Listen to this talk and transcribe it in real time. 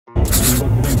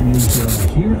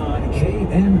Here on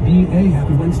KNBA.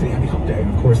 Happy Wednesday, happy hump day, and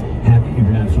of course, happy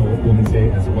International Women's Day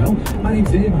as well. My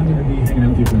name's Dave. I'm going to be hanging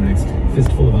out with you for the next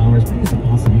fistful of hours, playing some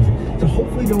awesome music to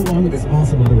hopefully go along with this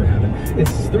awesome weather we're having.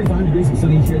 It's 35 degrees and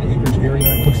sunny here in the Anchorage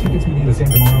area. Looks like it's going to be the same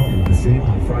tomorrow and the same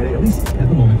on Friday, at least at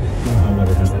the moment. I don't know how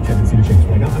weather has that tendency to change,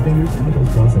 but I got my fingers and my toes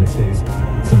crossed that it stays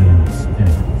sunny and nice.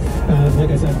 Anyway, like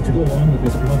I said, to go along with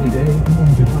this lovely day, I'm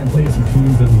going to try and play some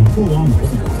tunes that will go along with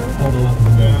all the love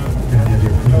and as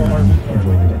you're enjoying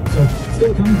the day. So,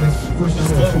 still coming, this first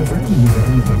hour of show brand new music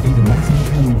coming from David Watson,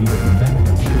 and we'll be looking back at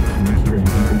here in Anchorage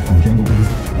from Jungle Bees,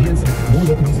 and some more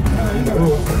local music. And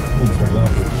we'll start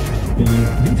off with the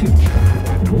new tune.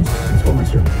 It's called My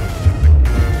Story.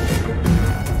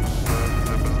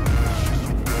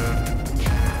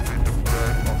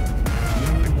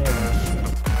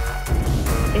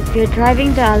 If you're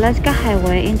driving the Alaska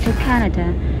Highway into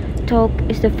Canada, Tok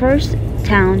is the first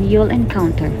town you'll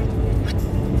encounter.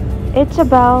 It's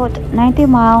about 90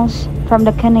 miles from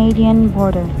the Canadian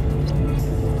border.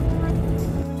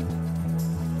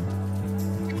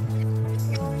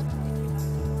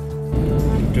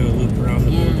 Do a loop around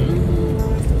the building.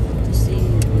 To see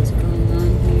what's going on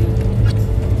here.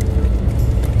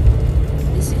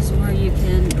 This is where you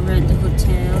can rent a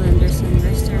hotel, and there's some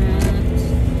restaurants.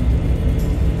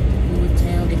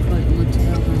 Motel, they call it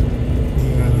motel.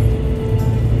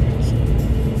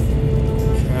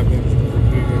 Cabins over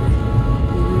here.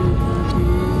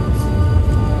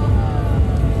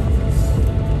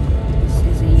 This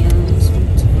is a Young's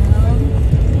Hotel.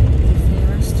 Cafe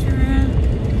restaurant.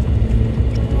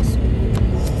 This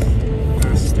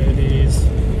is Steadies.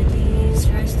 Eddie's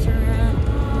restaurant.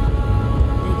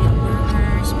 They got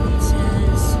burgers,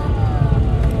 pizzas,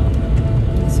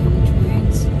 and some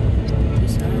drinks.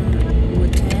 These are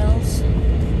motels. Some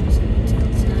motels,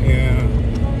 huh? Yeah.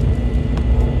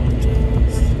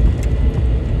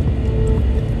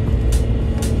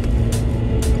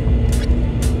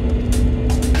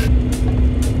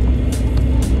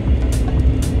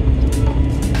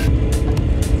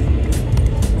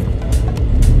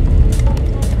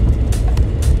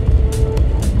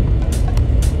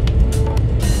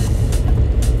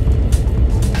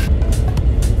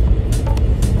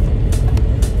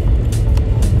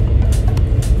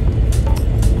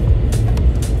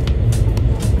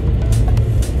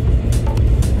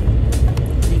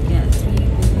 They got 3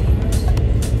 beers.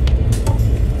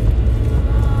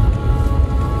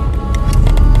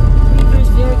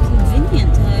 Beer's very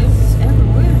convenient, though. It's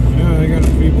everywhere. Yeah, they got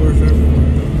freeboards everywhere.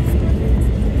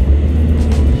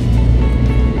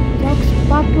 Tok's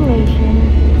population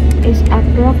is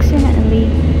approximately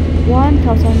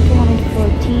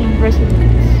 1,214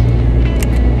 residents.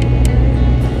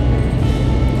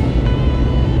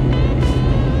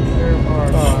 There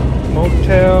are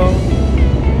motels,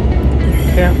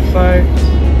 campsites,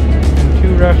 and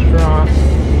 2 restaurants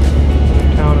in the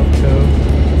town of Tok.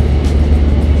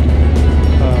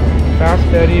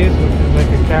 Fast Eddie's, which is like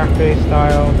a cafe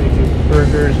style. They do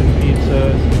burgers and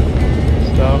pizzas and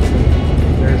stuff.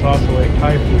 And there's also a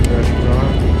Thai food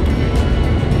restaurant.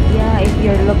 Yeah, if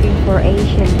you're looking for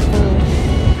Asian food.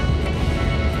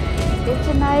 It's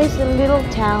a nice little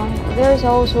town. There's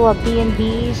also a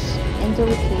B&B's in the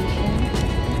location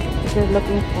if you're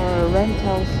looking for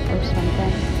rentals or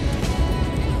something.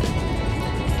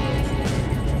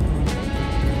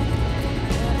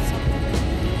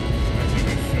 I think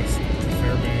it's just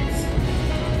Fairbanks.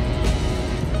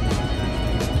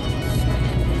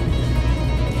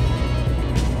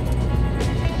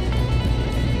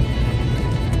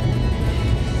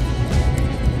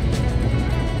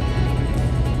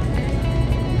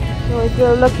 So if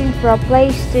you're looking for a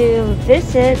place to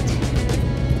visit,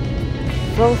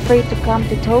 feel free to come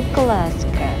to Tok,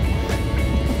 Alaska.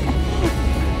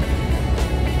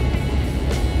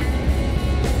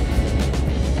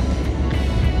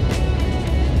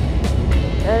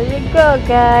 There you go,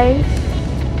 guys.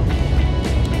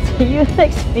 See you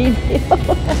next video.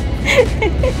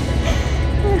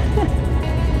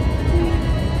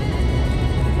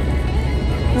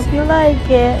 Hope you like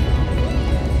it.